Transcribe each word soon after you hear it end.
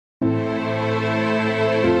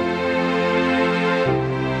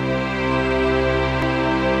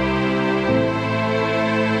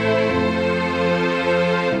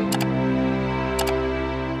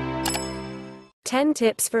10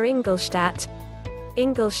 tips for Ingolstadt.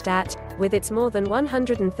 Ingolstadt, with its more than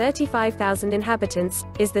 135,000 inhabitants,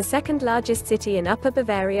 is the second largest city in Upper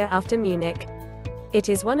Bavaria after Munich. It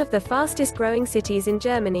is one of the fastest growing cities in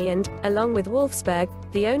Germany and, along with Wolfsburg,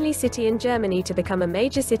 the only city in Germany to become a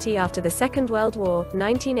major city after the Second World War,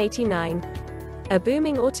 1989. A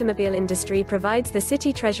booming automobile industry provides the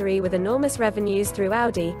city treasury with enormous revenues through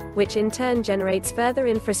Audi, which in turn generates further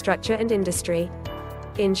infrastructure and industry.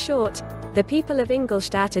 In short, the people of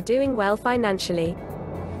Ingolstadt are doing well financially.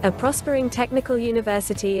 A prospering technical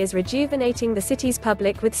university is rejuvenating the city's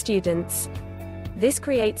public with students. This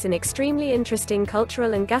creates an extremely interesting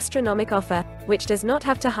cultural and gastronomic offer, which does not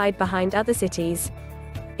have to hide behind other cities.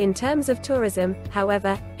 In terms of tourism,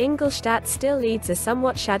 however, Ingolstadt still leads a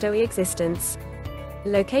somewhat shadowy existence.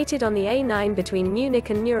 Located on the A9 between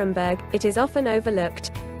Munich and Nuremberg, it is often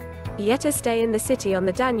overlooked. Yet a stay in the city on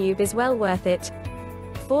the Danube is well worth it.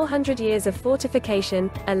 400 years of fortification,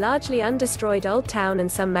 a largely undestroyed old town and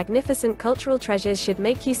some magnificent cultural treasures should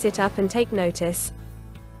make you sit up and take notice.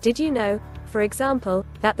 Did you know, for example,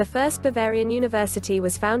 that the first Bavarian university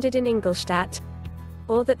was founded in Ingolstadt?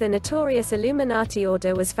 Or that the notorious Illuminati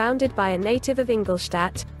order was founded by a native of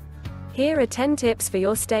Ingolstadt? Here are 10 tips for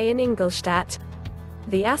your stay in Ingolstadt.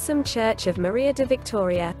 The awesome Church of Maria de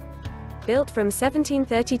Victoria. Built from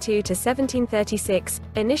 1732 to 1736,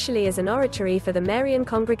 initially as an oratory for the Marian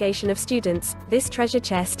congregation of students, this treasure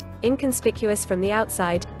chest, inconspicuous from the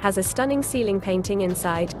outside, has a stunning ceiling painting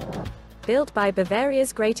inside. Built by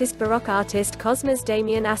Bavaria's greatest Baroque artist Cosmas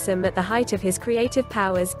Damian Assam at the height of his creative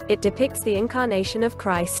powers, it depicts the incarnation of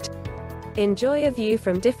Christ. Enjoy a view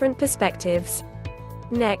from different perspectives.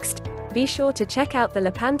 Next, be sure to check out the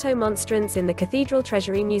Lepanto monstrance in the Cathedral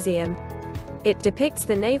Treasury Museum. It depicts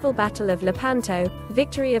the naval battle of Lepanto,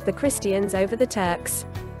 victory of the Christians over the Turks.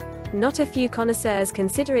 Not a few connoisseurs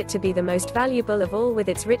consider it to be the most valuable of all with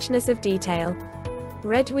its richness of detail.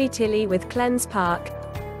 Reduit with Klenze Park.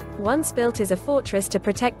 Once built as a fortress to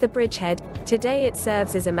protect the bridgehead, today it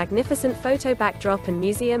serves as a magnificent photo backdrop and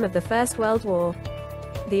museum of the First World War.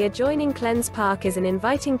 The adjoining Klenze Park is an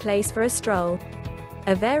inviting place for a stroll.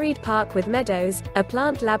 A varied park with meadows, a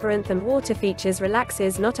plant labyrinth and water features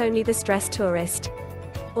relaxes not only the stressed tourist.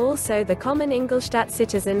 Also the common Ingolstadt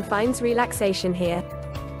citizen finds relaxation here.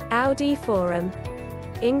 Audi Forum.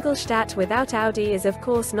 Ingolstadt without Audi is of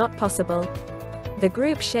course not possible. The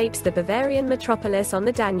group shapes the Bavarian metropolis on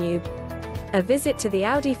the Danube. A visit to the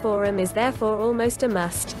Audi Forum is therefore almost a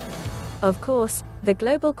must. Of course, the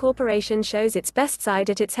global corporation shows its best side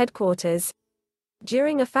at its headquarters.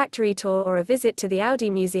 During a factory tour or a visit to the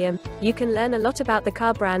Audi Museum, you can learn a lot about the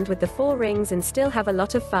car brand with the 4 rings and still have a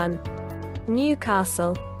lot of fun. New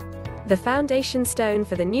Castle. The foundation stone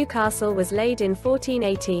for the new castle was laid in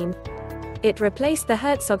 1418. It replaced the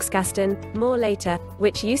Herzogskasten, more later,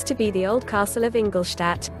 which used to be the old castle of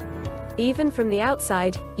Ingolstadt. Even from the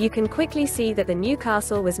outside, you can quickly see that the new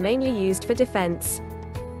castle was mainly used for defense.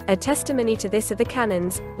 A testimony to this are the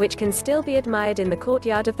cannons, which can still be admired in the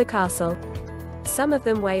courtyard of the castle. Some of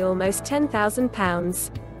them weigh almost 10,000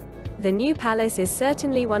 pounds. The new palace is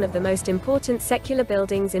certainly one of the most important secular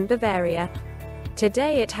buildings in Bavaria.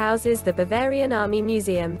 Today it houses the Bavarian Army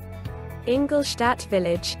Museum. Ingolstadt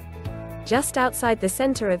Village. Just outside the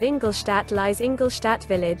center of Ingolstadt lies Ingolstadt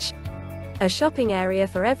Village. A shopping area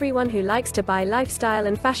for everyone who likes to buy lifestyle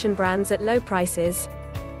and fashion brands at low prices.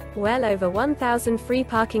 Well over 1,000 free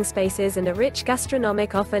parking spaces and a rich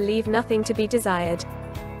gastronomic offer leave nothing to be desired.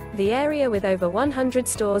 The area with over 100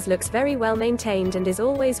 stores looks very well maintained and is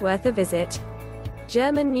always worth a visit.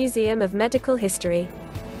 German Museum of Medical History.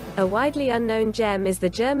 A widely unknown gem is the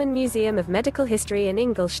German Museum of Medical History in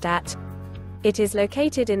Ingolstadt. It is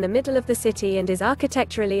located in the middle of the city and is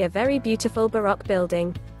architecturally a very beautiful Baroque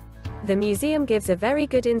building. The museum gives a very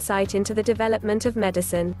good insight into the development of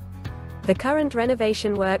medicine. The current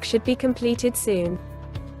renovation work should be completed soon.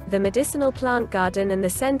 The medicinal plant garden and the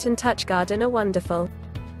scent and touch garden are wonderful.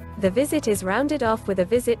 The visit is rounded off with a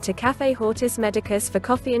visit to Café Hortus Medicus for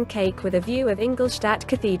coffee and cake with a view of Ingolstadt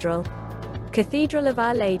Cathedral. Cathedral of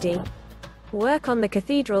Our Lady. Work on the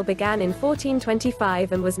cathedral began in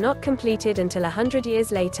 1425 and was not completed until 100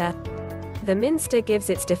 years later. The minster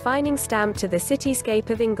gives its defining stamp to the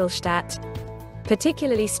cityscape of Ingolstadt.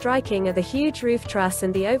 Particularly striking are the huge roof truss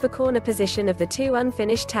and the over-corner position of the 2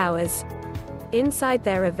 unfinished towers. Inside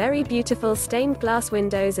there are very beautiful stained glass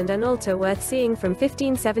windows and an altar worth seeing from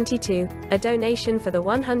 1572, a donation for the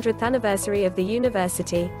 100th anniversary of the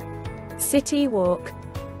university. City Walk.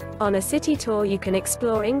 On a city tour you can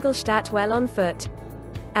explore Ingolstadt well on foot.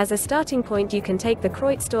 As a starting point you can take the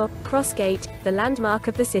Kreuztor, Cross Gate, the landmark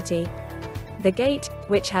of the city. The gate,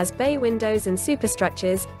 which has bay windows and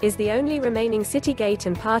superstructures, is the only remaining city gate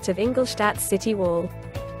and part of Ingolstadt's city wall.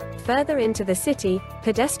 Further into the city,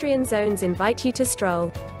 pedestrian zones invite you to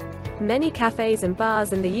stroll. Many cafes and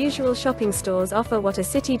bars and the usual shopping stores offer what a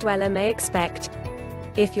city dweller may expect.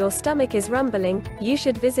 If your stomach is rumbling, you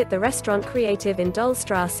should visit the restaurant Creative in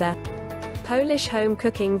Dollstrasse. Polish home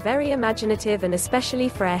cooking, very imaginative and especially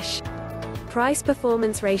fresh.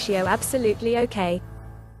 Price-performance ratio absolutely okay.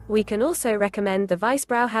 We can also recommend the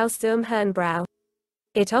Weissbrauhaus zum Herrenbrau.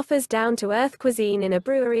 It offers down-to-earth cuisine in a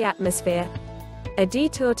brewery atmosphere. A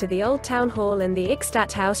detour to the Old Town Hall and the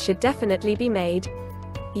Eichstadthaus should definitely be made.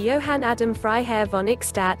 Johann Adam Freiherr von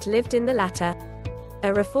Eichstätt lived in the latter.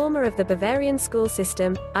 A reformer of the Bavarian school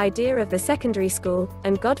system, idea of the secondary school,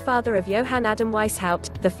 and godfather of Johann Adam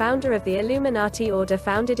Weishaupt, the founder of the Illuminati order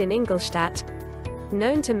founded in Ingolstadt.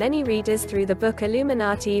 Known to many readers through the book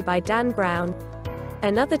Illuminati by Dan Brown.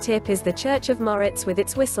 Another tip is the Church of Moritz with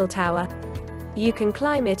its whistle tower. You can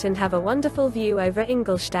climb it and have a wonderful view over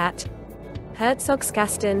Ingolstadt.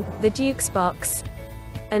 Herzogskasten, the Duke's Box.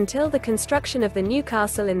 Until the construction of the new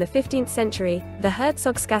castle in the 15th century, the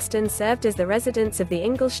Herzogskasten served as the residence of the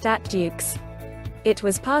Ingolstadt dukes. It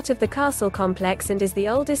was part of the castle complex and is the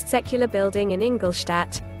oldest secular building in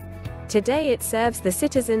Ingolstadt. Today it serves the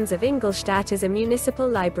citizens of Ingolstadt as a municipal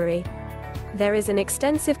library. There is an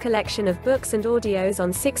extensive collection of books and audios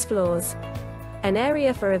on 6 floors. An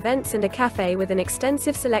area for events and a cafe with an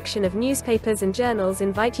extensive selection of newspapers and journals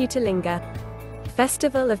invite you to linger.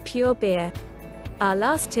 Festival of Pure Beer. Our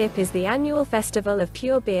last tip is the annual Festival of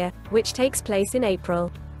Pure Beer, which takes place in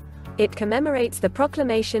April. It commemorates the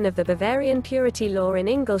proclamation of the Bavarian purity law in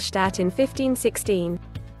Ingolstadt in 1516.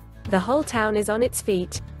 The whole town is on its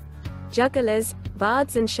feet. Jugglers,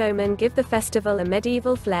 bards and showmen give the festival a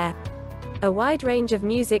medieval flair. A wide range of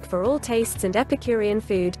music for all tastes and Epicurean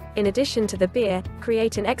food, in addition to the beer,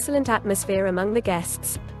 create an excellent atmosphere among the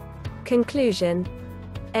guests. Conclusion.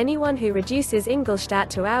 Anyone who reduces Ingolstadt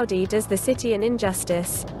to Audi does the city an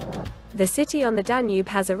injustice. The city on the Danube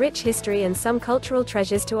has a rich history and some cultural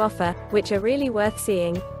treasures to offer, which are really worth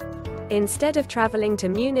seeing. Instead of traveling to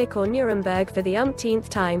Munich or Nuremberg for the umpteenth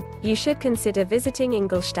time, you should consider visiting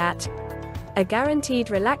Ingolstadt. A guaranteed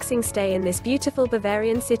relaxing stay in this beautiful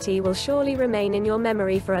Bavarian city will surely remain in your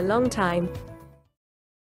memory for a long time.